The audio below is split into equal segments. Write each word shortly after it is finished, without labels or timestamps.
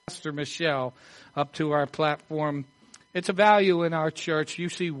Pastor Michelle up to our platform. It's a value in our church. You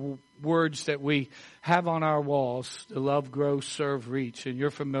see words that we have on our walls: to love, grow, serve, reach. And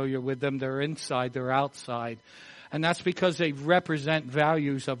you're familiar with them. They're inside, they're outside. And that's because they represent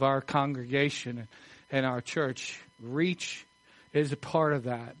values of our congregation and our church. Reach is a part of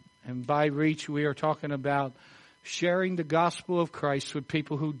that. And by reach, we are talking about sharing the gospel of Christ with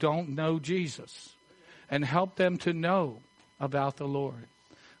people who don't know Jesus and help them to know about the Lord.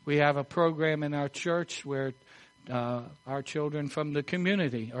 We have a program in our church where our children from the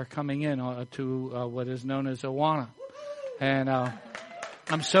community are coming in to what is known as Awana. And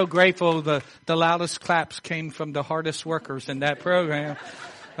I'm so grateful the loudest claps came from the hardest workers in that program.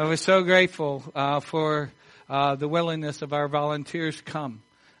 I was so grateful for the willingness of our volunteers to come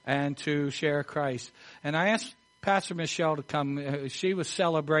and to share Christ. And I asked Pastor Michelle to come. She was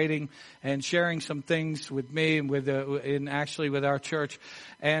celebrating and sharing some things with me and with our church.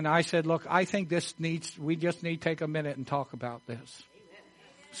 And I said, look, I think we just need to take a minute and talk about this. Amen.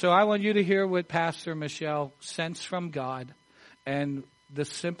 So I want you to hear what Pastor Michelle sensed from God and the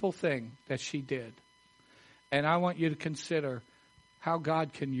simple thing that she did. And I want you to consider how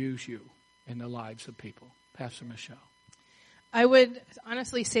God can use you in the lives of people. Pastor Michelle. I would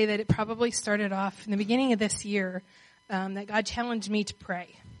honestly say that it probably started off in the beginning of this year, that God challenged me to pray.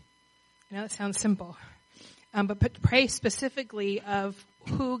 I know that sounds simple, but pray specifically of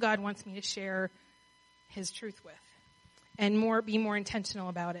who God wants me to share His truth with, and be more intentional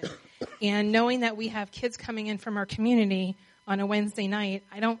about it. And knowing that we have kids coming in from our community on a Wednesday night,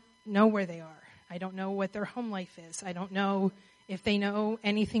 I don't know where they are. I don't know what their home life is. I don't know if they know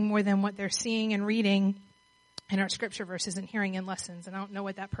anything more than what they're seeing and reading in our scripture verses and hearing in lessons. And I don't know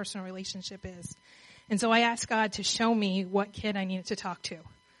what that personal relationship is. And so I asked God to show me what kid I needed to talk to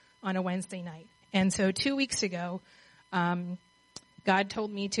on a Wednesday night. And so 2 weeks ago, God told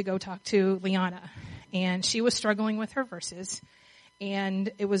me to go talk to Liana. And she was struggling with her verses.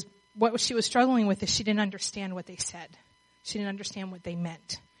 And what she was struggling with is she didn't understand what they said. She didn't understand what they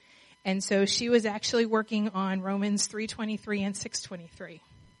meant. And so she was actually working on Romans 3:23 and 6:23,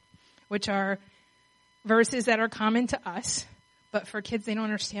 which are verses that are common to us, but for kids, they don't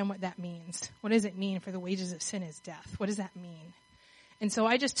understand what that means. What does it mean for the wages of sin is death? What does that mean? And so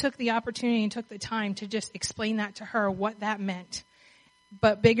I just took the opportunity and took the time to just explain that to her, what that meant.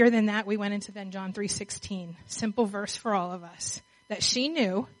 But bigger than that, we went into then John 3:16, simple verse for all of us that she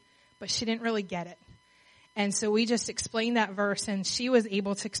knew, but she didn't really get it. And so we just explained that verse, and she was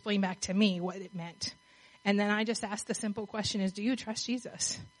able to explain back to me what it meant. And then I just asked the simple question is, do you trust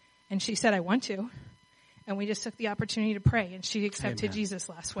Jesus? And she said, I want to. And we just took the opportunity to pray, and she accepted Amen. Jesus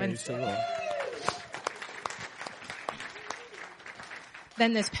last Wednesday.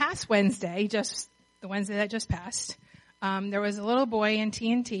 Then this past Wednesday, just the Wednesday that just passed, there was a little boy in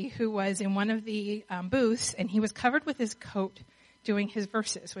TNT who was in one of the booths, and he was covered with his coat doing his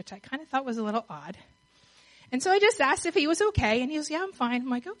verses, which I kind of thought was a little odd. And so I just asked if he was okay, and he was, yeah, I'm fine. I'm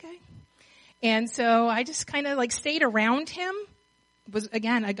like, okay. And so I just kind of stayed around him. It was,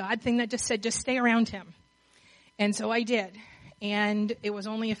 again, a God thing that just said, just stay around him. And so I did. And it was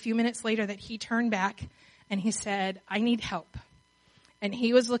only a few minutes later that he turned back and he said, I need help. And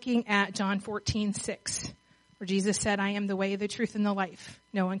he was looking at John 14:6, where Jesus said, I am the way, the truth, and the life.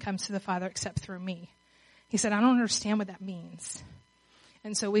 No one comes to the Father except through me. He said, I don't understand what that means.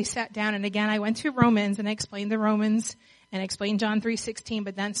 And so we sat down, and again, I went through Romans, and I explained the Romans, and I explained John 3:16,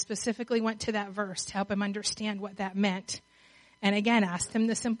 but then specifically went to that verse to help him understand what that meant. And again, asked him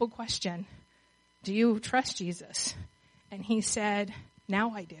the simple question, do you trust Jesus? And he said,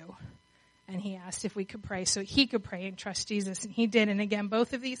 now I do. And he asked if we could pray so he could pray and trust Jesus. And he did. And again,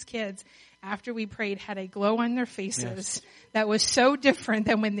 both of these kids, after we prayed, had a glow on their faces that was so different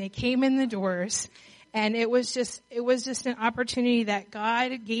than when they came in the doors. And it was just an opportunity that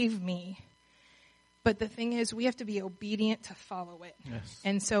God gave me. But the thing is, we have to be obedient to follow it. Yes.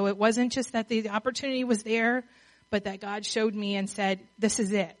 And so it wasn't just that the opportunity was there, but that God showed me and said, this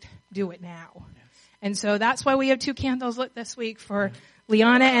is it. Do it now. Yes. And so that's why we have 2 candles lit this week for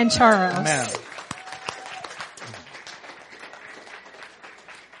Liana and Charles. Amen.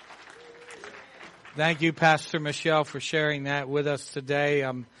 Thank you, Pastor Michelle, for sharing that with us today.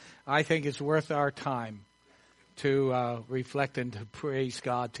 I think it's worth our time to reflect and to praise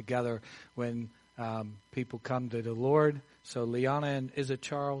God together when people come to the Lord. So Liana and is it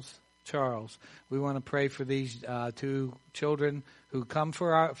Charles? Charles. We want to pray for these 2 children who come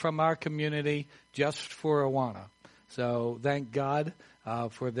from our community just for Awana. So thank God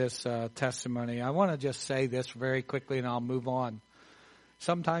for this testimony. I want to just say this very quickly and I'll move on.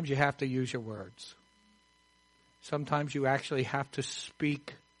 Sometimes you have to use your words. Sometimes you actually have to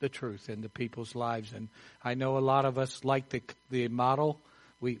speak the truth into people's lives. And I know a lot of us like the model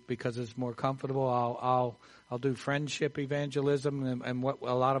because it's more comfortable. I'll do friendship evangelism, and what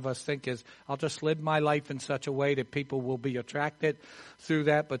a lot of us think is I'll just live my life in such a way that people will be attracted through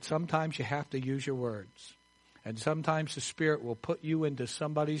that. But sometimes you have to use your words. And sometimes the Spirit will put you into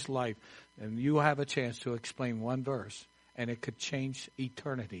somebody's life, and you have a chance to explain one verse, and it could change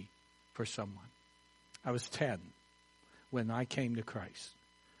eternity for someone. I was 10 when I came to Christ,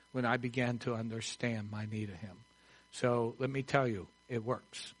 when I began to understand my need of Him. So let me tell you, it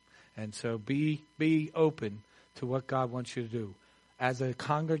works. And so be open to what God wants you to do. As a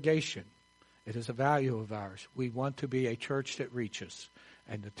congregation, it is a value of ours. We want to be a church that reaches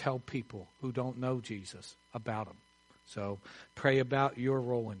and to tell people who don't know Jesus about Him. So pray about your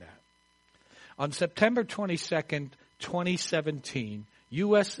role in that. On September 22nd, 2017,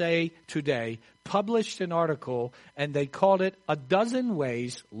 USA Today published an article, and they called it "A Dozen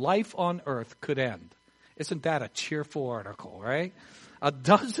Ways Life on Earth Could End." Isn't that a cheerful article, right? A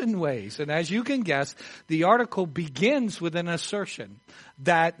dozen ways. And as you can guess, the article begins with an assertion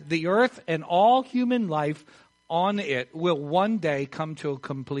that the earth and all human life on it will one day come to a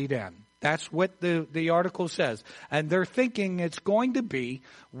complete end. That's what the article says. And they're thinking it's going to be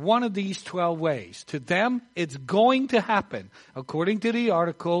one of these 12 ways. To them, it's going to happen. According to the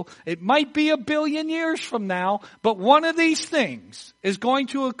article, it might be 1 billion years from now, but one of these things is going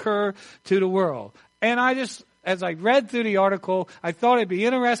to occur to the world. And as I read through the article, I thought it'd be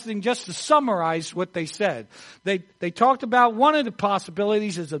interesting just to summarize what they said. They talked about one of the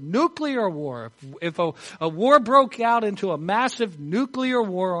possibilities is a nuclear war. If a war broke out into a massive nuclear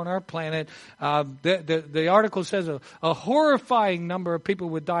war on our planet, the article says a horrifying number of people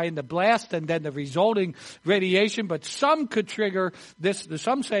would die in the blast and then the resulting radiation. But some could trigger this.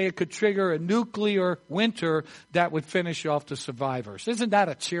 Some say it could trigger a nuclear winter that would finish off the survivors. Isn't that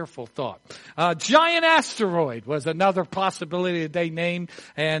a cheerful thought? Giant asteroid was another possibility that they named,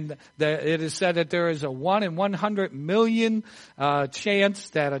 and it is said that there is a 1 in 100 million chance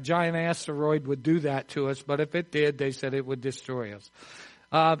that a giant asteroid would do that to us, but if it did, they said it would destroy us.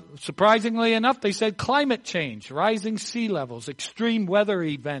 Surprisingly enough, they said climate change, rising sea levels, extreme weather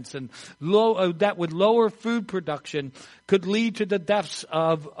events, and that would lower food production could lead to the deaths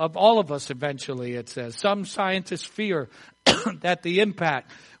of all of us eventually, it says. Some scientists fear that the impact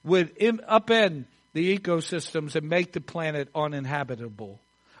would upend the ecosystems and make the planet uninhabitable.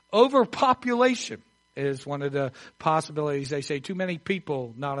 Overpopulation is one of the possibilities. They say too many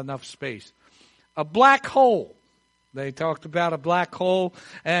people, not enough space. A black hole. They talked about a black hole,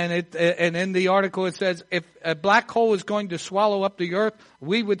 and in the article it says if a black hole is going to swallow up the earth,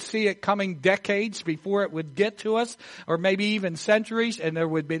 we would see it coming decades before it would get to us, or maybe even centuries, and there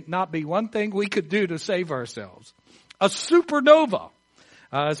would not be one thing we could do to save ourselves. A supernova.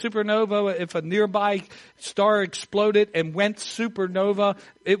 Supernova, if a nearby star exploded and went supernova,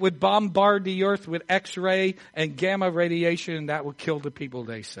 it would bombard the earth with X-ray and gamma radiation, and that would kill the people,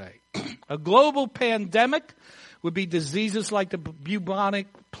 they say. A global pandemic would be diseases like the bubonic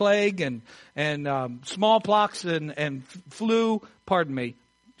plague and smallpox and flu. Pardon me.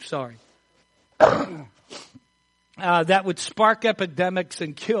 Sorry. That would spark epidemics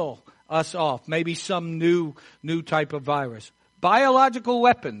and kill us off. Maybe some new type of virus. Biological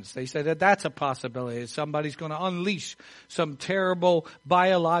weapons. They say that that's a possibility. Somebody's going to unleash some terrible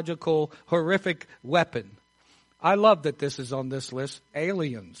biological horrific weapon. I love that this is on this list.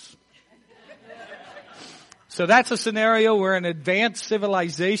 Aliens. So that's a scenario where an advanced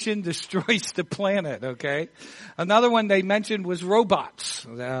civilization destroys the planet, okay? Another one they mentioned was robots.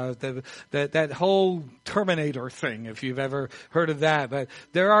 That whole Terminator thing, if you've ever heard of that. But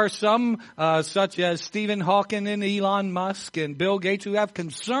there are some, such as Stephen Hawking and Elon Musk and Bill Gates, who have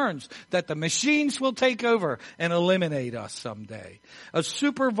concerns that the machines will take over and eliminate us someday. A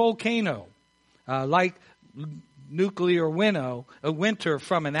super volcano, like nuclear winter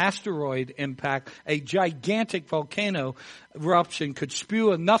from an asteroid impact, a gigantic volcano eruption could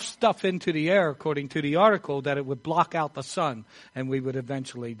spew enough stuff into the air, according to the article, that it would block out the sun and we would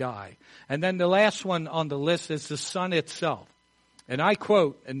eventually die. And then the last one on the list is the sun itself. And I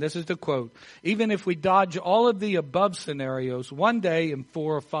quote, and this is the quote, even if we dodge all of the above scenarios, one day in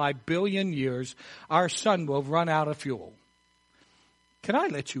 4 or 5 billion years, our sun will run out of fuel. Can I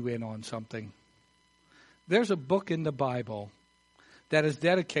let you in on something? There's a book in the Bible that is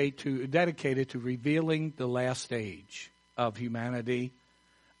dedicated to revealing the last stage of humanity,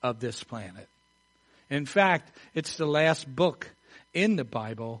 of this planet. In fact, it's the last book in the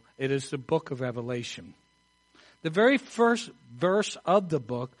Bible. It is the book of Revelation. The very first verse of the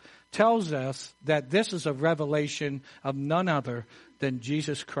book tells us that this is a revelation of none other than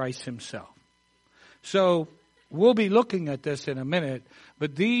Jesus Christ himself. So we'll be looking at this in a minute,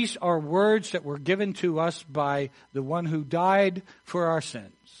 but these are words that were given to us by the one who died for our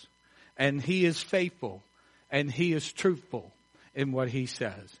sins. And he is faithful and he is truthful in what he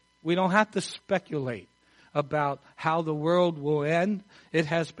says. We don't have to speculate about how the world will end. It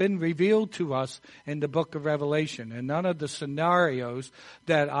has been revealed to us in the book of Revelation. And none of the scenarios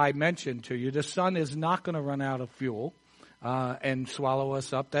that I mentioned to you, the sun is not going to run out of fuel and swallow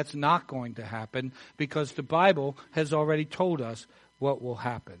us up. That's not going to happen because the Bible has already told us what will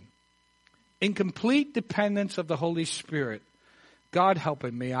happen. In complete dependence of the Holy Spirit, God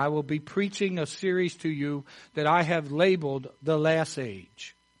helping me, I will be preaching a series to you that I have labeled The Last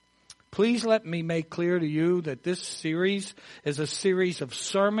Age. Please let me make clear to you that this series is a series of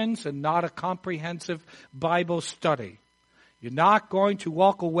sermons and not a comprehensive Bible study. You're not going to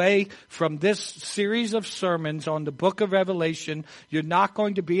walk away from this series of sermons on the book of Revelation. You're not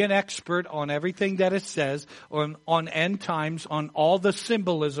going to be an expert on everything that it says, on end times, on all the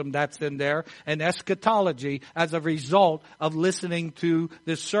symbolism that's in there, and eschatology as a result of listening to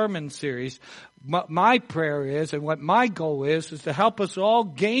this sermon series. My prayer is, and what my goal is to help us all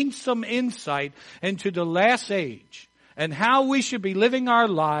gain some insight into the last age and how we should be living our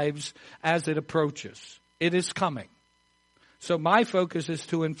lives as it approaches. It is coming. So my focus is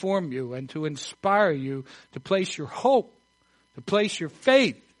to inform you and to inspire you to place your hope, to place your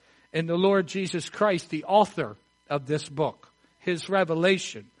faith in the Lord Jesus Christ, the author of this book, his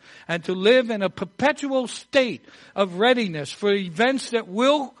revelation, and to live in a perpetual state of readiness for events that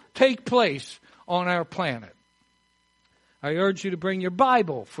will take place on our planet. I urge you to bring your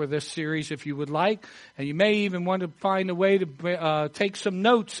Bible for this series if you would like, and you may even want to find a way to take some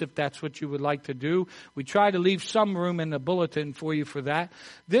notes if that's what you would like to do. We try to leave some room in the bulletin for you for that.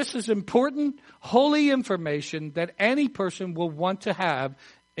 This is important, holy information that any person will want to have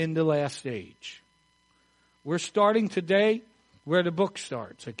in the last age. We're starting today where the book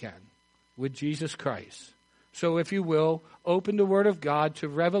starts again, with Jesus Christ. So if you will, open the Word of God to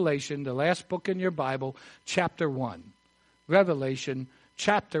Revelation, the last book in your Bible, chapter 1. Revelation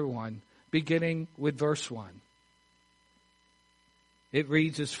chapter 1, beginning with verse 1. It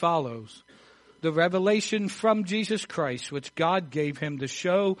reads as follows. The revelation from Jesus Christ, which God gave him to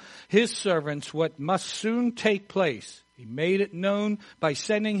show his servants what must soon take place. He made it known by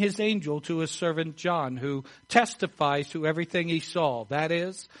sending his angel to his servant John, who testifies to everything he saw. That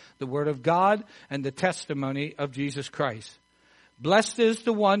is, the word of God and the testimony of Jesus Christ. Blessed is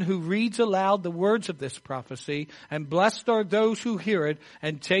the one who reads aloud the words of this prophecy, and blessed are those who hear it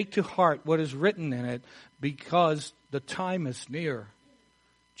and take to heart what is written in it, because the time is near.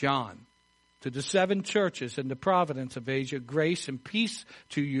 John, to the 7 churches in the province of Asia, grace and peace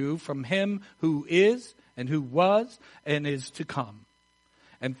to you from him who is, and who was, and is to come.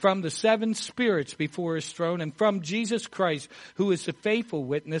 And from the 7 spirits before his throne, and from Jesus Christ, who is the faithful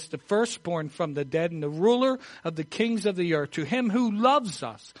witness, the firstborn from the dead, and the ruler of the kings of the earth, to him who loves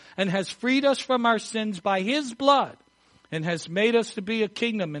us, and has freed us from our sins by his blood, and has made us to be a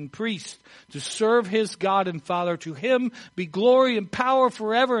kingdom and priests, to serve his God and Father. To him be glory and power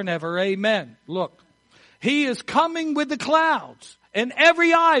forever and ever. Amen. Look, he is coming with the clouds. And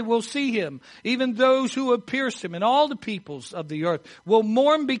every eye will see him, even those who have pierced him, and all the peoples of the earth will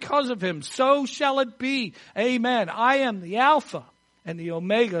mourn because of him. So shall it be. Amen. I am the Alpha and the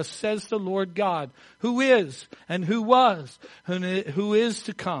Omega, says the Lord God, who is and who was and who is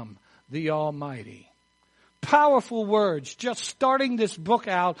to come, the Almighty. Powerful words, just starting this book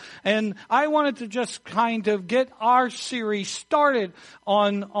out. And I wanted to just kind of get our series started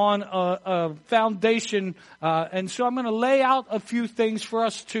on a foundation. And so I'm going to lay out a few things for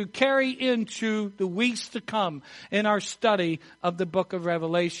us to carry into the weeks to come in our study of the book of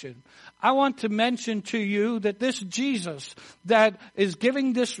Revelation. I want to mention to you that this Jesus that is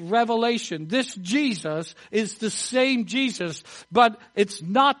giving this revelation, this Jesus is the same Jesus, but it's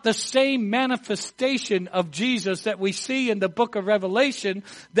not the same manifestation of Jesus that we see in the book of Revelation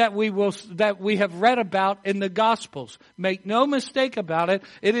that we have read about in the Gospels. Make no mistake about it.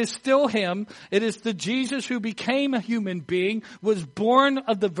 It is still him. It is the Jesus who became a human being, was born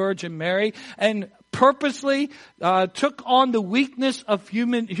of the Virgin Mary, and purposely took on the weakness of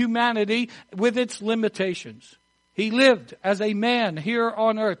humanity with its limitations. He lived as a man here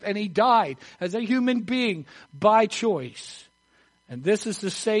on earth, and he died as a human being by choice. And this is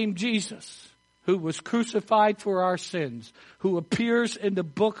the same Jesus who was crucified for our sins, who appears in the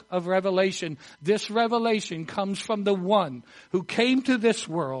book of Revelation. This revelation comes from the one who came to this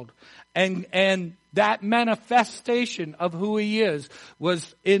world and That manifestation of who he is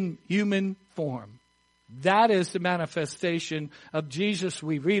was in human form. That is the manifestation of Jesus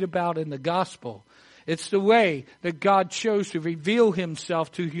we read about in the gospel. It's the way that God chose to reveal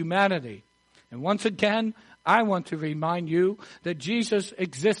himself to humanity. And once again, I want to remind you that Jesus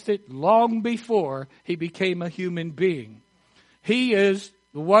existed long before he became a human being. He is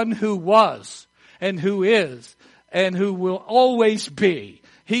the one who was and who is and who will always be.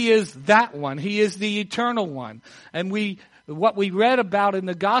 He is that one. He is the eternal one. And what we read about in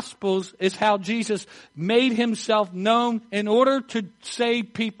the Gospels is how Jesus made himself known in order to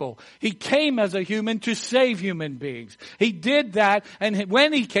save people. He came as a human to save human beings. He did that, and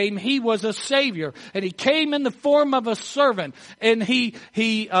when he came, he was a savior. And he came in the form of a servant, and he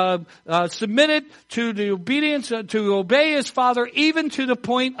submitted to the obedience, to obey his Father, even to the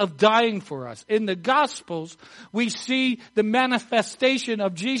point of dying for us. In the Gospels, we see the manifestation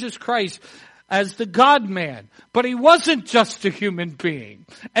of Jesus Christ as the God-man. But he wasn't just a human being.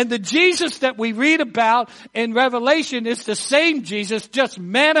 And the Jesus that we read about in Revelation is the same Jesus, just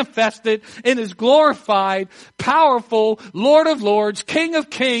manifested in his glorified, powerful, Lord of Lords, King of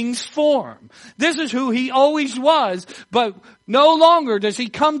Kings form. This is who he always was, but no longer does he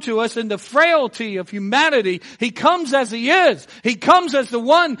come to us in the frailty of humanity. He comes as he is. He comes as the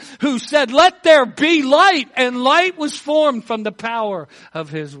one who said, "Let there be light," and light was formed from the power of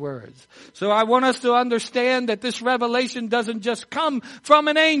his words. So I want us to understand that this revelation doesn't just come from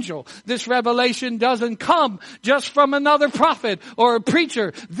an angel. This revelation doesn't come just from another prophet or a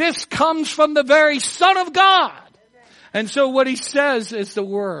preacher. This comes from the very Son of God. And so what he says is the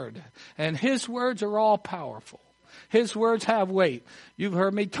word. And his words are all powerful. His words have weight. You've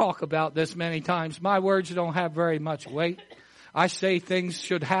heard me talk about this many times. My words don't have very much weight. I say things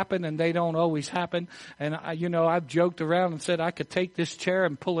should happen and they don't always happen. And I've joked around and said I could take this chair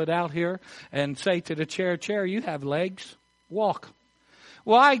and pull it out here and say to the chair, "You have legs. Walk."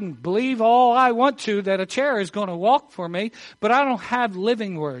 Well, I can believe all I want to that a chair is going to walk for me, but I don't have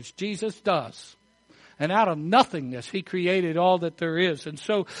living words. Jesus does. And out of nothingness, he created all that there is. And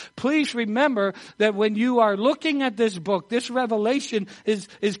so please remember that when you are looking at this book, this revelation is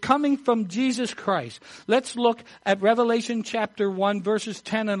coming from Jesus Christ. Let's look at Revelation chapter 1, verses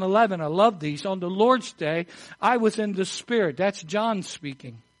 10 and 11. I love these. On the Lord's day, I was in the Spirit. That's John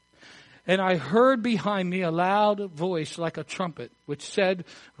speaking. And I heard behind me a loud voice like a trumpet, which said,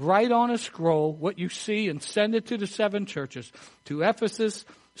 "Write on a scroll what you see and send it to the 7 churches, to Ephesus,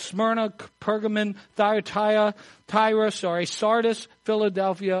 Smyrna, Pergamon, Thyatira, Sardis,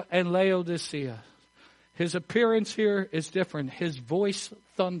 Philadelphia, and Laodicea." His appearance here is different. His voice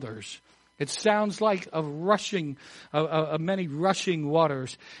thunders. It sounds like a rushing, many rushing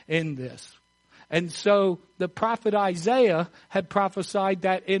waters in this. And so the prophet Isaiah had prophesied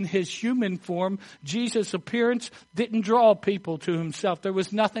that in his human form, Jesus' appearance didn't draw people to himself. There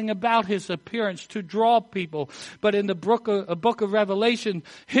was nothing about his appearance to draw people. But in the book of Revelation,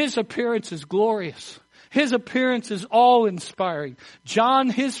 his appearance is glorious. His appearance is awe-inspiring. John,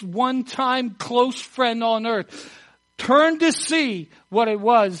 his one-time close friend on earth, turned to see what it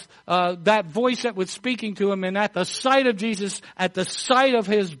was, that voice that was speaking to him. And at the sight of Jesus, at the sight of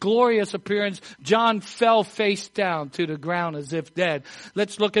his glorious appearance, John fell face down to the ground as if dead.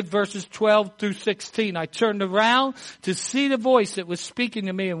 Let's look at verses 12 through 16. I turned around to see the voice that was speaking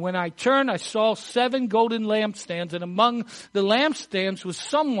to me. And when I turned, I saw 7 golden lampstands. And among the lampstands was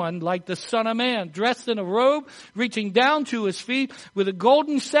someone like the Son of Man, dressed in a robe, reaching down to his feet with a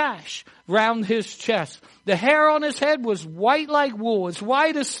golden sash round his chest. The hair on his head was white like wool, as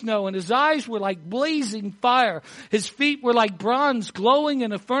white as snow, and his eyes were like blazing fire. His feet were like bronze glowing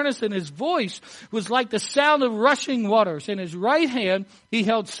in a furnace, and his voice was like the sound of rushing waters. In his right hand he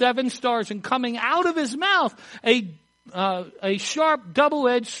held 7 stars, and coming out of his mouth a sharp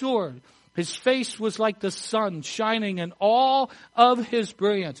double-edged sword. His face was like the sun shining in all of his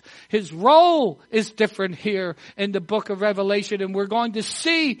brilliance. His role is different here in the book of Revelation, and we're going to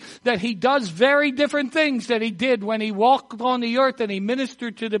see that he does very different things that he did when he walked on the earth and he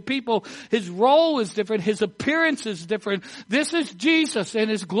ministered to the people. His role is different. His appearance is different. This is Jesus in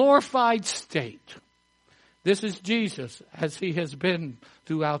his glorified state. This is Jesus as he has been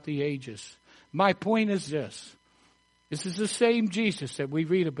throughout the ages. My point is this. This is the same Jesus that we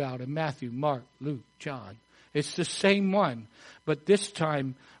read about in Matthew, Mark, Luke, John. It's the same one. But this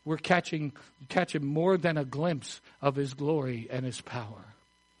time we're catching more than a glimpse of his glory and his power.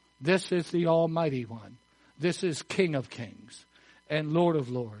 This is the Almighty One. This is King of Kings and Lord of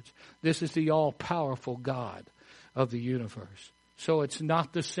Lords. This is the all-powerful God of the universe. So it's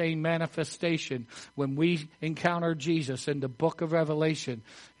not the same manifestation. When we encounter Jesus in the book of Revelation,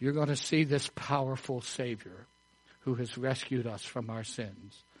 you're going to see this powerful Savior who has rescued us from our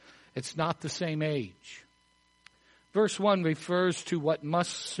sins. It's not the same age. Verse 1 refers to what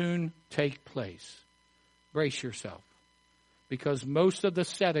must soon take place. Brace yourself, because most of the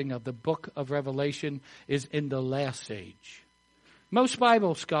setting of the book of Revelation is in the last age. Most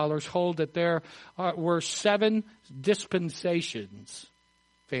Bible scholars hold that there were 7 dispensations,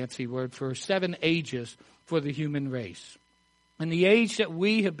 fancy word for 7 ages for the human race. And the age that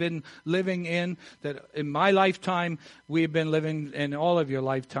we have been living in, that in my lifetime we have been living in all of your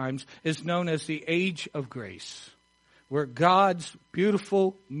lifetimes, is known as the age of grace, where God's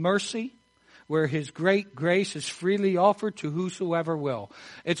beautiful mercy, where His great grace is freely offered to whosoever will.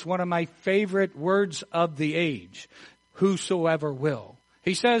 It's one of my favorite words of the age. Whosoever will.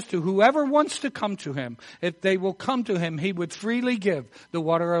 He says to whoever wants to come to Him, if they will come to Him, He would freely give the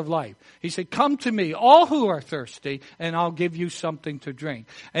water of life. He said, come to me, all who are thirsty, and I'll give you something to drink.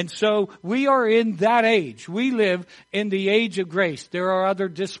 And so we are in that age. We live in the age of grace. There are other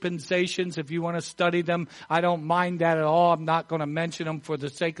dispensations if you want to study them. I don't mind that at all. I'm not going to mention them for the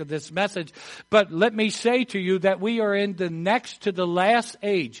sake of this message. But let me say to you that we are in the next to the last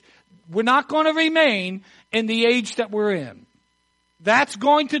age. We're not going to remain in the age that we're in. That's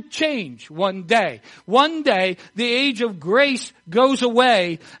going to change one day. One day, the age of grace goes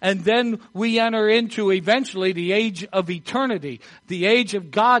away, and then we enter into eventually the age of eternity, the age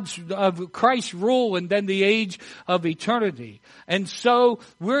of Christ's rule, and then the age of eternity. And so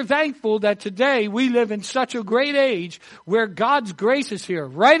we're thankful that today we live in such a great age where God's grace is here,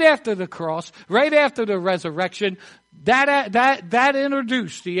 right after the cross, right after the resurrection. That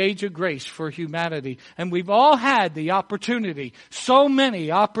introduced the age of grace for humanity. And we've all had the opportunity, so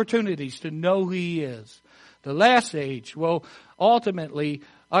many opportunities to know who He is. The last age will ultimately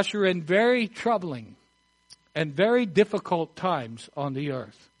usher in very troubling and very difficult times on the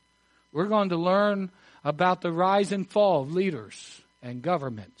earth. We're going to learn about the rise and fall of leaders and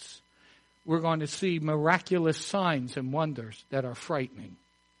governments. We're going to see miraculous signs and wonders that are frightening.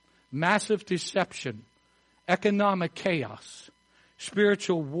 Massive deception. Economic chaos,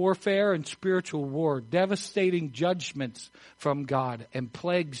 spiritual warfare and spiritual war, devastating judgments from God and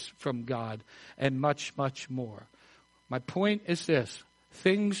plagues from God, and much, much more. My point is this: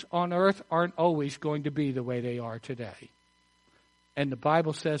 things on earth aren't always going to be the way they are today. And the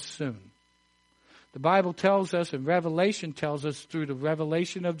Bible says soon. The Bible tells us, and Revelation tells us, through the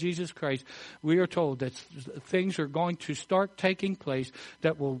revelation of Jesus Christ, we are told that things are going to start taking place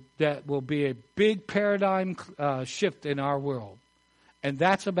that will be a big paradigm shift in our world. And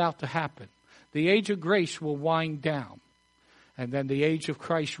that's about to happen. The age of grace will wind down. And then the age of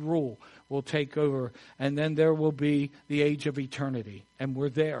Christ's rule will take over. And then there will be the age of eternity. And we're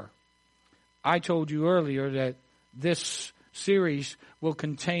there. I told you earlier that this series will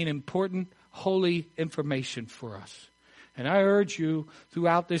contain important holy information for us. And I urge you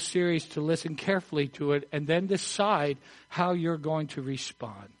throughout this series to listen carefully to it and then decide how you're going to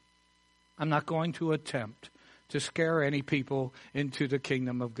respond. I'm not going to attempt to scare any people into the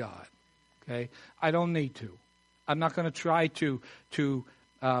kingdom of God. Okay? I don't need to. I'm not going to try to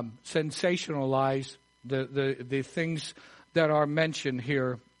sensationalize the things that are mentioned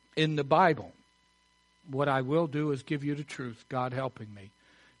here in the Bible. What I will do is give you the truth, God helping me.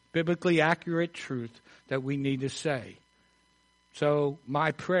 Biblically accurate truth that we need to say. So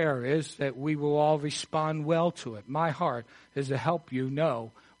my prayer is that we will all respond well to it. My heart is to help you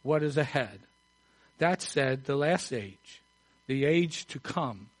know what is ahead. That said, the last age, the age to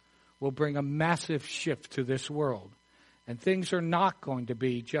come, will bring a massive shift to this world. And things are not going to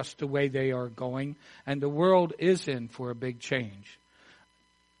be just the way they are going, and the world is in for a big change.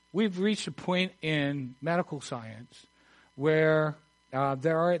 We've reached a point in medical science where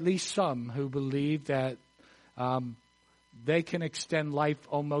there are at least some who believe that they can extend life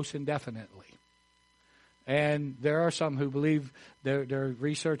almost indefinitely. And there are some who believe they're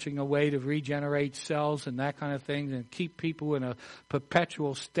researching a way to regenerate cells and that kind of thing and keep people in a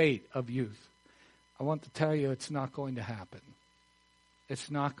perpetual state of youth. I want to tell you it's not going to happen.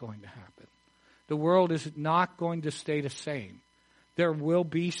 It's not going to happen. The world is not going to stay the same. There will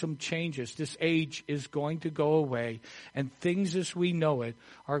be some changes. This age is going to go away, and things as we know it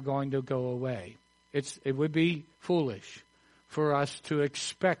are going to go away. It would be foolish for us to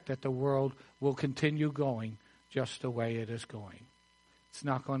expect that the world will continue going just the way it is going. It's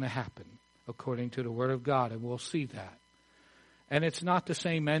not going to happen according to the Word of God, and we'll see that. And it's not the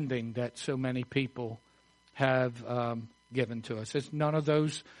same ending that so many people have given to us. It's none of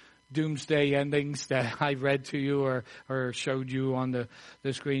those doomsday endings that I read to you or showed you on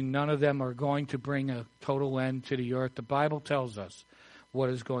the screen, none of them are going to bring a total end to the earth. The Bible tells us what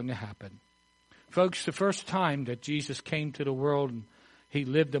is going to happen. Folks, the first time that Jesus came to the world and he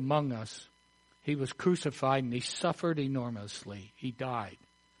lived among us, he was crucified and he suffered enormously. He died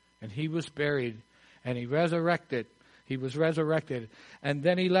and he was buried and he resurrected. He was resurrected and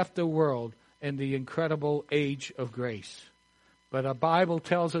then he left the world in the incredible age of grace. But the Bible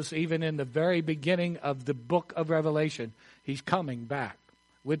tells us even in the very beginning of the book of Revelation, he's coming back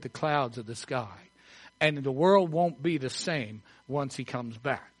with the clouds of the sky. And the world won't be the same once he comes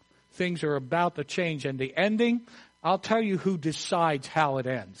back. Things are about to change. And the ending, I'll tell you who decides how it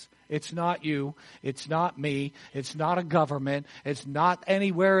ends. It's not you. It's not me. It's not a government. It's not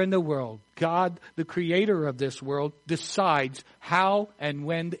anywhere in the world. God, the creator of this world, decides how and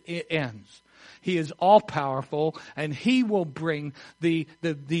when it ends. He is all-powerful, and he will bring the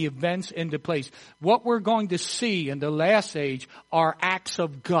events into place. What we're going to see in the last age are acts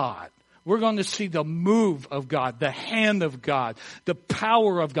of God. We're going to see the move of God, the hand of God, the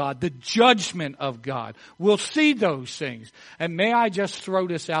power of God, the judgment of God. We'll see those things. And may I just throw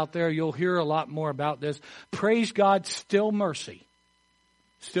this out there? You'll hear a lot more about this. Praise God, still mercy.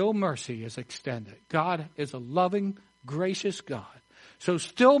 Still mercy is extended. God is a loving, gracious God. So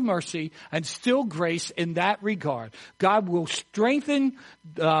still mercy and still grace in that regard. God will strengthen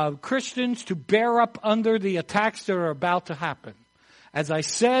Christians to bear up under the attacks that are about to happen. As I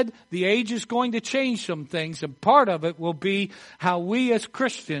said, the age is going to change some things, and part of it will be how we as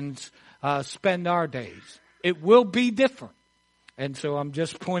Christians spend our days. It will be different. And so I'm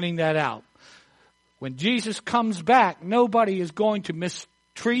just pointing that out. When Jesus comes back, nobody is going to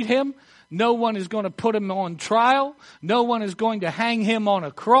mistreat him. No one is going to put him on trial. No one is going to hang him on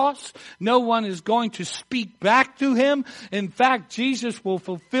a cross. No one is going to speak back to him. In fact, Jesus will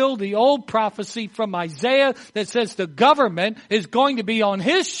fulfill the old prophecy from Isaiah that says the government is going to be on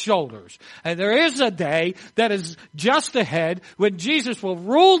his shoulders. And there is a day that is just ahead when Jesus will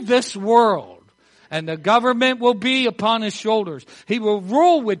rule this world. And the government will be upon his shoulders. He will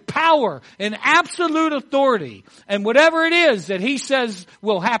rule with power and absolute authority. And whatever it is that he says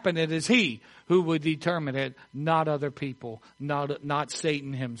will happen, it is he who will determine it, not other people, not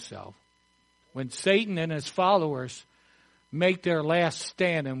Satan himself. When Satan and his followers make their last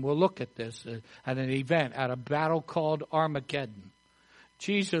stand, and we'll look at this at an event, at a battle called Armageddon,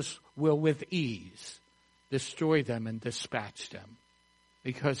 Jesus will with ease destroy them and dispatch them.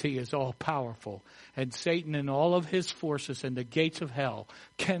 Because he is all powerful. And Satan and all of his forces and the gates of hell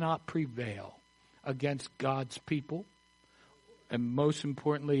cannot prevail against God's people. And most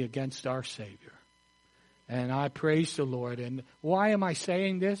importantly, against our Savior. And I praise the Lord. And why am I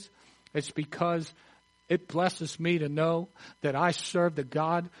saying this? It's because it blesses me to know that I serve the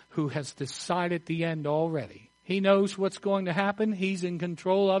God who has decided the end already. He knows what's going to happen. He's in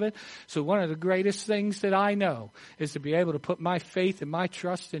control of it. So one of the greatest things that I know is to be able to put my faith and my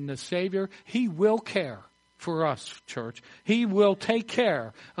trust in the Savior. He will care for us, church. He will take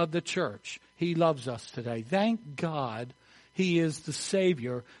care of the church. He loves us today. Thank God he is the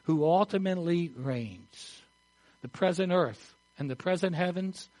Savior who ultimately reigns. The present earth and the present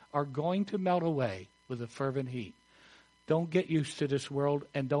heavens are going to melt away with a fervent heat. Don't get used to this world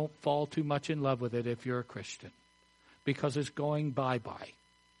and don't fall too much in love with it if you're a Christian. Because it's going bye-bye.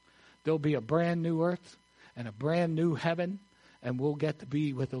 There'll be a brand new earth and a brand new heaven, and we'll get to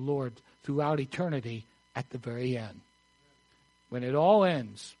be with the Lord throughout eternity at the very end. When it all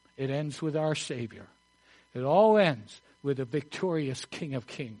ends, it ends with our Savior. It all ends with a victorious King of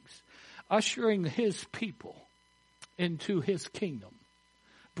Kings, ushering his people into his kingdom,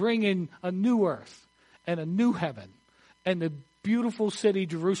 bringing a new earth and a new heaven and the beautiful city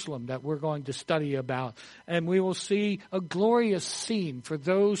Jerusalem that we're going to study about. And we will see a glorious scene for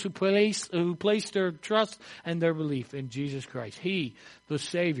those who place their trust and their belief in Jesus Christ. He, the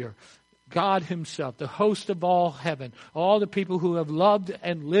Savior, God himself, the host of all heaven, all the people who have loved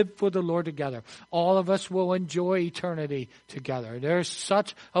and lived for the Lord together. All of us will enjoy eternity together. There's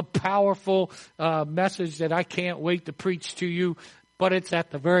such a powerful message that I can't wait to preach to you. But it's at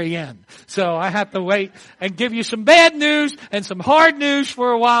the very end. So I have to wait and give you some bad news and some hard news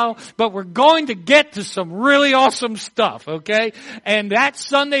for a while. But we're going to get to some really awesome stuff, okay? And that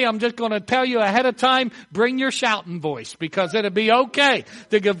Sunday, I'm just going to tell you ahead of time, bring your shouting voice. Because it'll be okay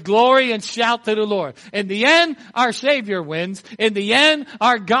to give glory and shout to the Lord. In the end, our Savior wins. In the end,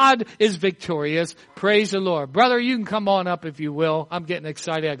 our God is victorious. Praise the Lord. Brother, you can come on up if you will. I'm getting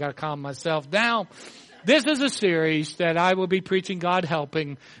excited. I got to calm myself down. This is a series that I will be preaching, God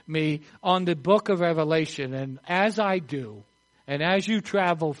helping me, on the book of Revelation. And as I do, And as you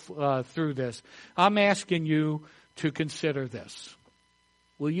travel through this, I'm asking you to consider this.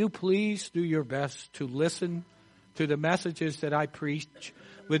 Will you please do your best to listen to the messages that I preach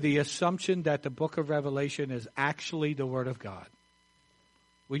with the assumption that the book of Revelation is actually the Word of God?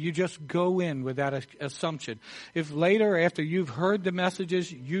 Will you just go in with that assumption? If later, after you've heard the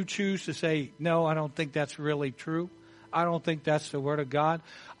messages, you choose to say, no, I don't think that's really true, I don't think that's the Word of God,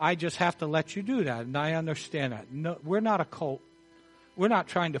 I just have to let you do that, and I understand that. No, we're not a cult. We're not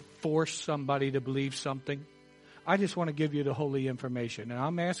trying to force somebody to believe something. I just want to give you the holy information. And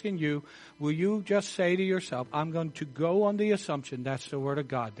I'm asking you, will you just say to yourself, I'm going to go on the assumption that's the Word of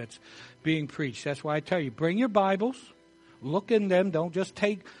God that's being preached. That's why I tell you, bring your Bibles, look in them. Don't just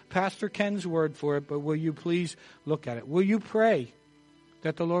take Pastor Ken's word for it, but will you please look at it? Will you pray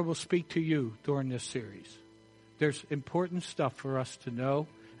that the Lord will speak to you during this series? There's important stuff for us to know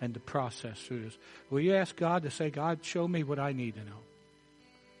and to process through this. Will you ask God to say, God, show me what I need to know.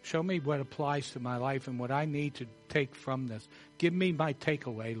 Show me what applies to my life and what I need to take from this. Give me my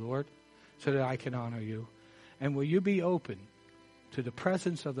takeaway, Lord, so that I can honor you. And will you be open to the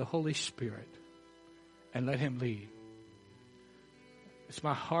presence of the Holy Spirit and let Him lead? It's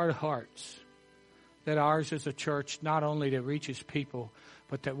my heart of hearts that ours is a church not only that reaches people,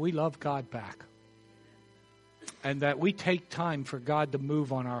 but that we love God back. And that we take time for God to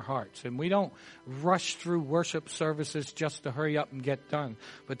move on our hearts. And we don't rush through worship services just to hurry up and get done.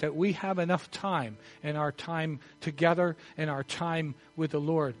 But that we have enough time in our time together and our time with the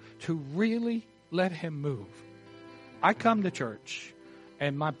Lord to really let Him move. I come to church,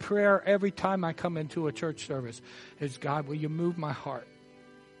 and my prayer every time I come into a church service is, God, will you move my heart?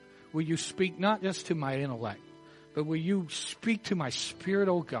 Will you speak not just to my intellect, but will you speak to my spirit,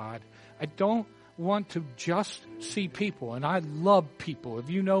 oh God? I don't want to just see people, and I love people. If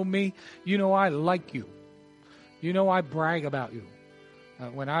you know me, you know I like you. You know I brag about you.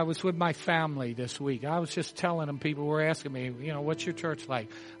 When I was with my family this week, I was just telling them, people were asking me, what's your church like?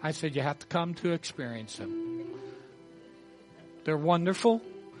 I said, you have to come to experience them. They're wonderful.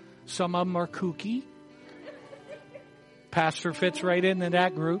 Some of them are kooky. Pastor fits right into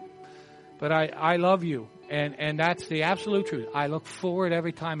that group. But I love you, and that's the absolute truth. I look forward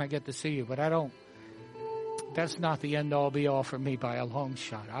every time I get to see you, but that's not the end-all, be-all for me by a long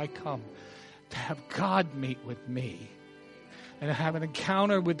shot. I come to have God meet with me and have an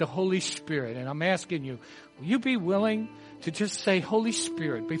encounter with the Holy Spirit. And I'm asking you, will you be willing to just say, Holy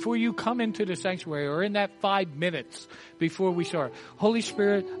Spirit, before you come into the sanctuary or in that 5 minutes before we start, Holy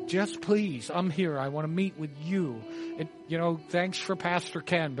Spirit, just please, I'm here. I want to meet with you. And, thanks for Pastor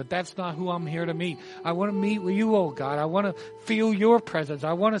Ken, but that's not who I'm here to meet. I want to meet with you, oh God. I want to feel your presence.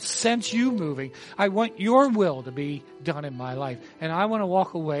 I want to sense you moving. I want your will to be done in my life. And I want to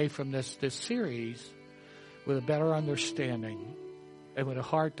walk away from this series with a better understanding and with a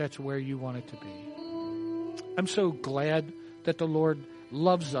heart that's where you want it to be. I'm so glad that the Lord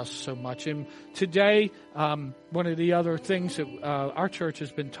loves us so much. And today, one of the other things that our church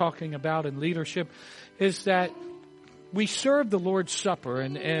has been talking about in leadership is that we serve the Lord's Supper.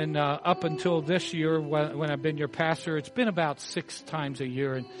 And up until this year, when I've been your pastor, it's been about 6 times a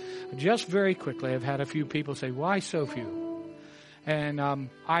year. And just very quickly, I've had a few people say, why so few? And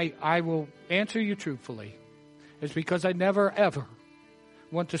I will answer you truthfully. It's because I never, ever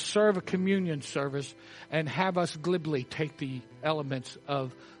want to serve a communion service and have us glibly take the elements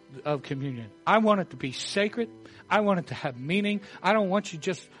of communion. I want it to be sacred. I want it to have meaning. I don't want you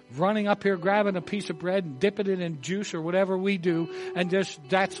just running up here, grabbing a piece of bread and dipping it in juice or whatever we do, and just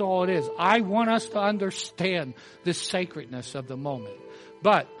that's all it is. I want us to understand the sacredness of the moment.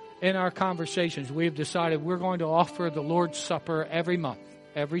 But in our conversations, we've decided we're going to offer the Lord's Supper every month.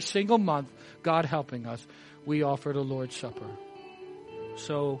 Every single month, God helping us, we offer the Lord's Supper.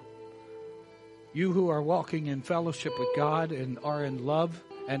 So, you who are walking in fellowship with God and are in love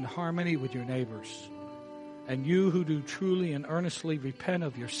and harmony with your neighbors, and you who do truly and earnestly repent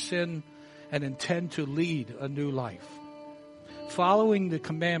of your sin and intend to lead a new life, following the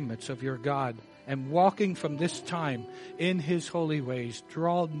commandments of your God and walking from this time in His holy ways,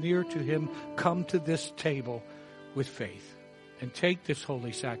 draw near to Him, come to this table with faith, and take this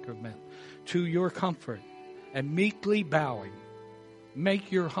holy sacrament to your comfort, and meekly bowing,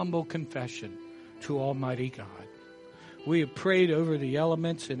 make your humble confession to Almighty God. We have prayed over the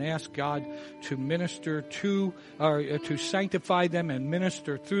elements and asked God to minister to sanctify them and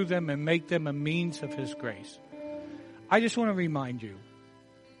minister through them and make them a means of His grace. I just want to remind you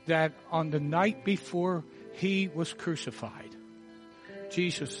that on the night before He was crucified,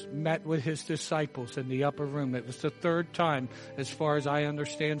 Jesus met with His disciples in the upper room. It was the 3rd time, as far as I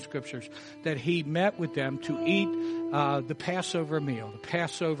understand scriptures, that He met with them to eat the Passover meal. The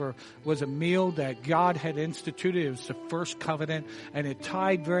Passover was a meal that God had instituted. It was the first covenant, and it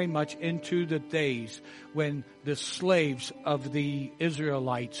tied very much into the days when the slaves of the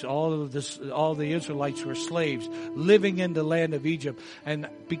Israelites, all the Israelites were slaves living in the land of Egypt. And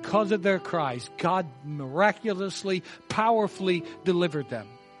because of their cries, God miraculously, powerfully delivered them.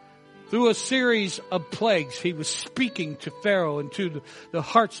 Through a series of plagues, he was speaking to Pharaoh and to the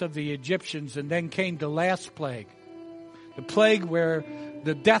hearts of the Egyptians, and then came the last plague. The plague where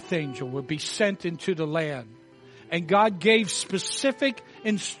the death angel would be sent into the land. And God gave specific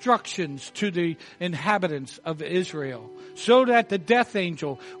instructions to the inhabitants of Israel so that the death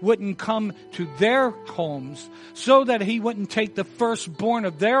angel wouldn't come to their homes, so that he wouldn't take the firstborn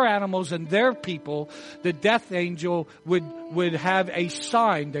of their animals and their people. The death angel would have a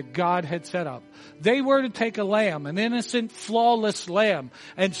sign that God had set up. They were to take a lamb, an innocent, flawless lamb,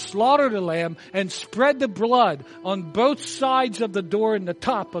 and slaughter the lamb and spread the blood on both sides of the door and the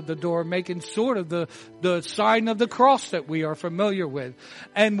top of the door, making sort of the sign of the cross that we are familiar with.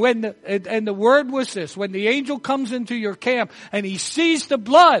 And the word was this: when the angel comes into your camp and he sees the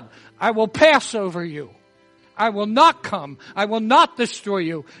blood, I will pass over you. I will not come. I will not destroy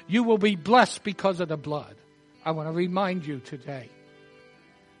you. You will be blessed because of the blood. I want to remind you today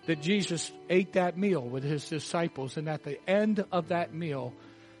that Jesus ate that meal with his disciples, and at the end of that meal,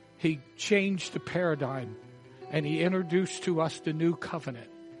 he changed the paradigm and he introduced to us the new covenant.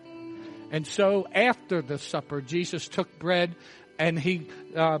 And so after the supper, Jesus took bread and he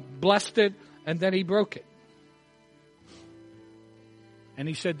blessed it, and then he broke it. And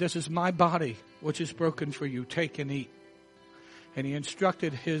he said, "This is my body, which is broken for you. Take and eat." And he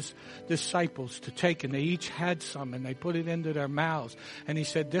instructed his disciples to take, and they each had some, and they put it into their mouths. And he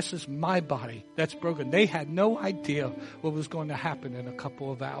said, "This is my body that's broken." They had no idea what was going to happen in a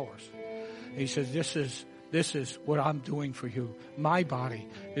couple of hours. And he says, this is what I'm doing for you. My body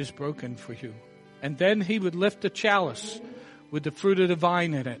is broken for you. And then he would lift the chalice with the fruit of the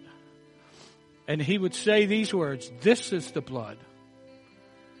vine in it. And he would say these words: "This is the blood,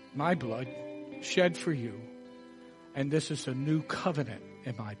 my blood, shed for you. And this is a new covenant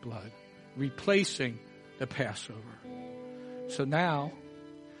in my blood," replacing the Passover. So now,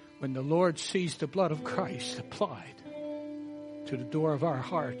 when the Lord sees the blood of Christ applied to the door of our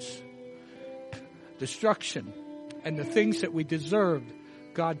hearts, destruction and the things that we deserved,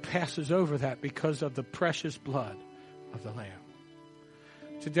 God passes over that because of the precious blood of the Lamb.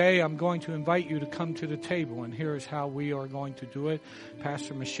 Today, I'm going to invite you to come to the table, and here's how we are going to do it.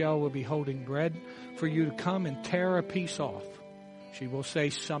 Pastor Michelle will be holding bread for you to come and tear a piece off. She will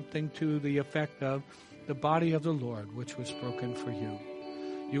say something to the effect of, "The body of the Lord, which was broken for you."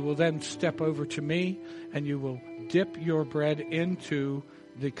 You will then step over to me, and you will dip your bread into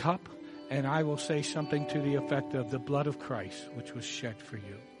the cup, and I will say something to the effect of, "The blood of Christ, which was shed for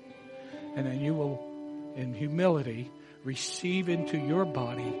you." And then you will, in humility, receive into your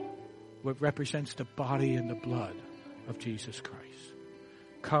body what represents the body and the blood of Jesus Christ.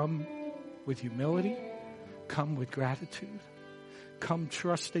 Come with humility. Come with gratitude. Come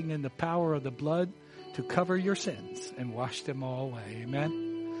trusting in the power of the blood to cover your sins and wash them all away.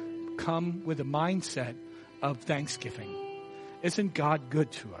 Amen? Come with a mindset of thanksgiving. Isn't God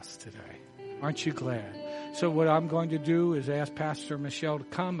good to us today? Aren't you glad? So what I'm going to do is ask Pastor Michelle to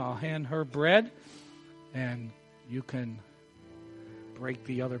come. I'll hand her bread, and you can break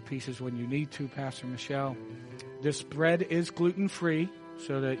the other pieces when you need to, Pastor Michelle. This bread is gluten-free,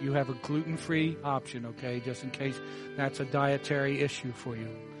 so that you have a gluten-free option, okay, just in case that's a dietary issue for you.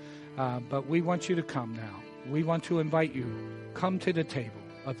 But we want you to come now. We want to invite you. Come to the table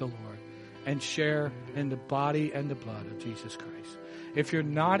of the Lord and share in the body and the blood of Jesus Christ. If you're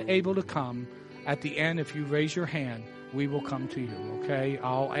not able to come, at the end, if you raise your hand, we will come to you, okay?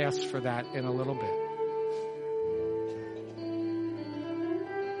 I'll ask for that in a little bit.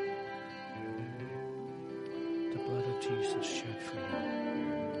 Jesus shed for you.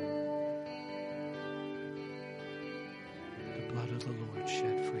 The blood of the Lord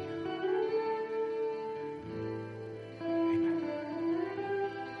shed for you. Amen.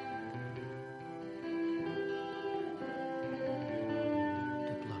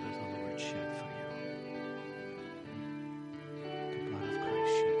 The blood of the Lord shed for you. The blood of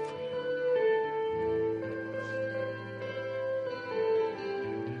Christ shed for you.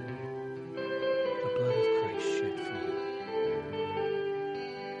 The blood of Christ shed for you.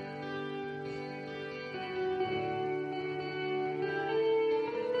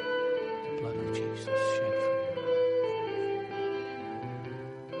 Jesus shed for you.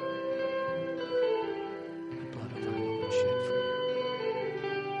 The blood of our Lord shed for you.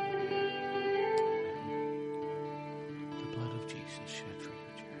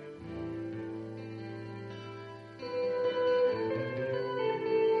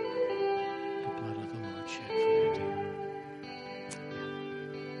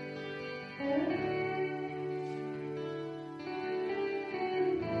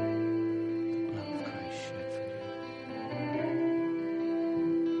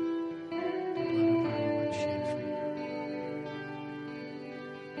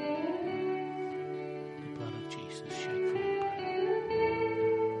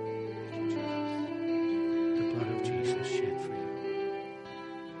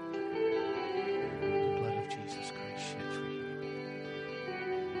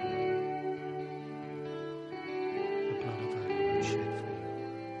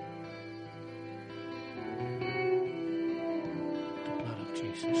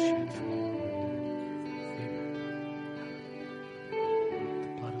 Jesus shed for you. The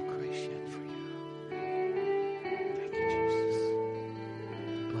blood of Christ shed for you. Thank you, Jesus.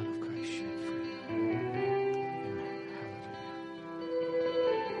 The blood of Christ shed for you. Amen. Hallelujah.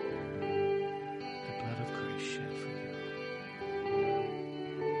 The blood of Christ shed for you.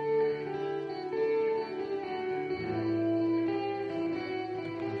 The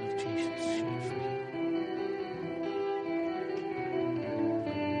blood of Jesus shed for you.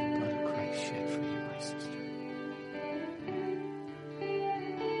 The blood of Christ shed for you, my sister.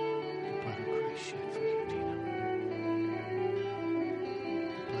 The blood of Christ shed for you, Dina.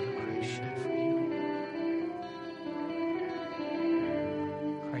 The blood of Christ shed for you.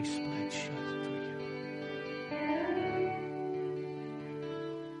 Christ's blood shed for you.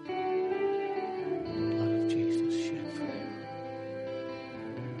 The blood of Jesus shed for you.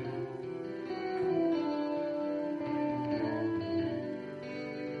 The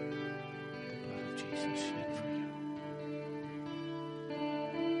blood of Jesus shed for you. The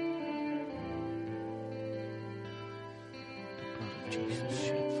blood of Jesus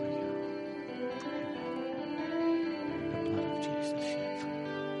shed for you. The blood of Jesus shed for you.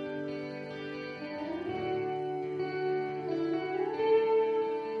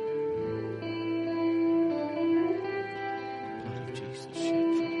 The blood of Jesus shed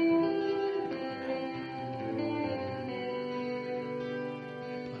for you.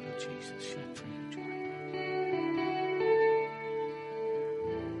 The blood of Jesus shed for you, Joy.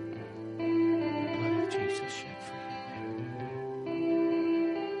 The blood of Jesus shed for you,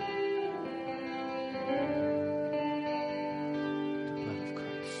 the blood of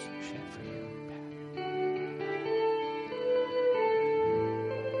Christ shed for you, Pat.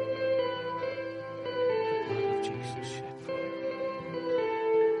 The blood of Jesus shed for you.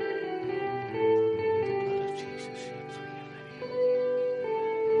 The blood of Jesus shed for you, Lydia.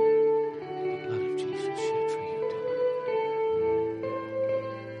 The blood of Jesus shed for you, Dylan.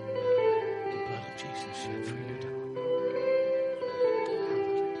 The blood of Jesus shed for you, Dylan.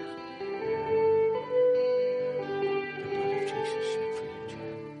 Hallelujah. The blood of Jesus shed for you,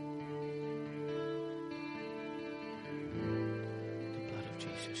 Chad. The blood of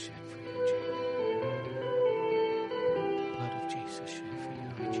Jesus shed for you, Jane. The blood of Jesus shed for you,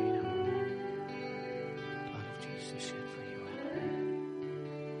 Regina. The blood of Jesus shed for you, Emma.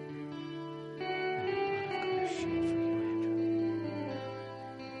 And the blood of Christ shed for you, Andrew.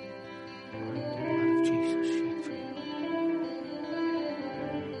 The blood of Jesus shed for you.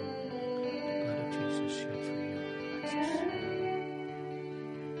 The blood of Jesus shed for you, Alexis.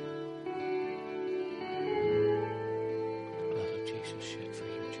 The blood of Jesus shed for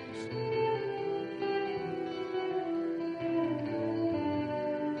you, Jason.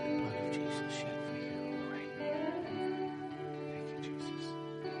 The blood of Jesus shed for you, Lori. Thank you, Jesus.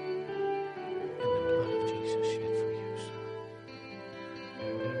 And the blood of Jesus shed for you, son.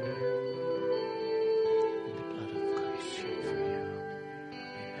 And the blood of Christ shed for you.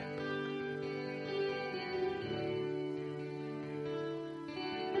 Amen, Brooke.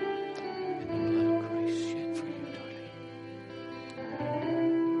 And the blood of Christ shed for you, darling.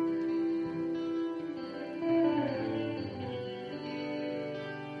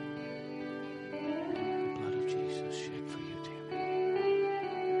 The blood of Jesus shed for you, Tammy.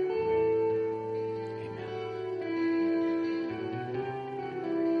 Amen.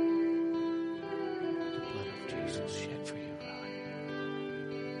 The blood of Jesus shed for you, Ron.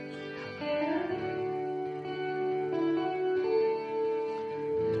 Hallelujah.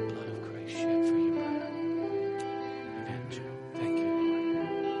 The blood of Christ shed for you, brother. Amen, Joe. Thank you,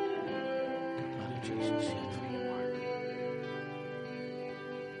 Lord. The blood of Jesus shed for you, Mark.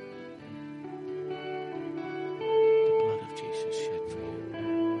 The blood of Jesus shed for you.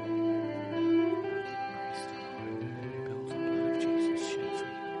 Praise the Lord. Bill, the blood of Jesus shed for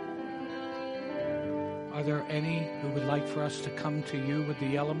you. Are there any who would like for us to come to you with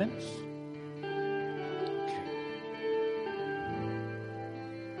the elements? Okay.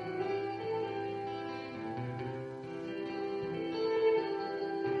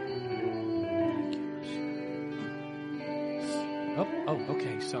 Thank you, Michelle. Oh,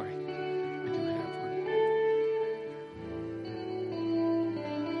 okay, sorry. I do have one.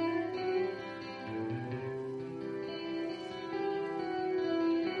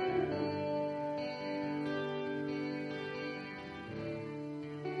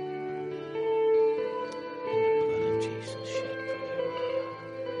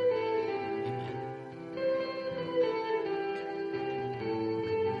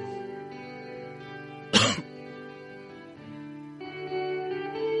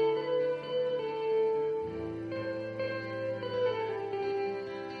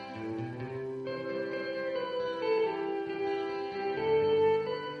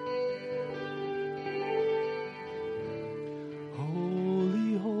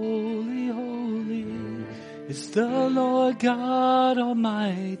 is the Lord God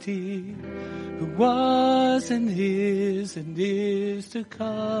Almighty, who was and is to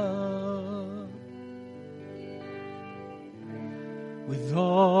come. With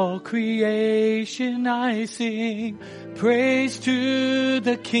all creation I sing praise to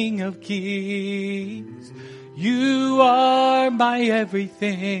the King of Kings. You are my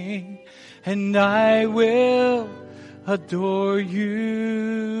everything, and I will adore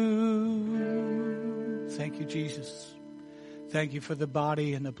you. Thank you, Jesus. Thank you for the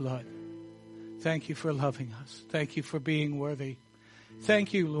body and the blood. Thank you for loving us. Thank you for being worthy.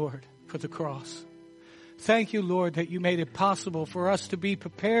 Thank you, Lord, for the cross. Thank you, Lord, that you made it possible for us to be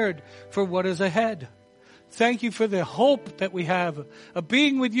prepared for what is ahead. Thank you for the hope that we have of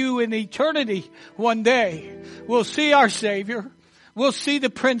being with you in eternity one day. We'll see our Savior. We'll see the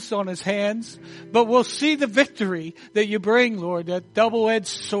Prince on his hands, but we'll see the victory that you bring, Lord, that double-edged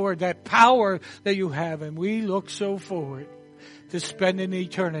sword, that power that you have. And we look so forward to spending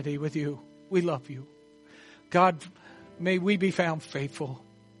eternity with you. We love you. God, may we be found faithful.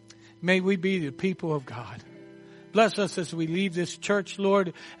 May we be the people of God. Bless us as we leave this church,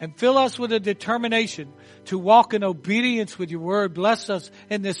 Lord, and fill us with a determination to walk in obedience with your word. Bless us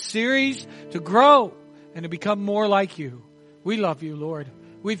in this series to grow and to become more like you. We love you, Lord.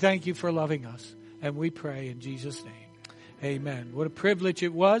 We thank you for loving us. And we pray in Jesus' name. Amen. What a privilege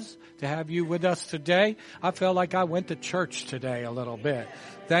it was to have you with us today. I felt like I went to church today a little bit.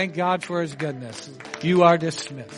 Thank God for his goodness. You are dismissed.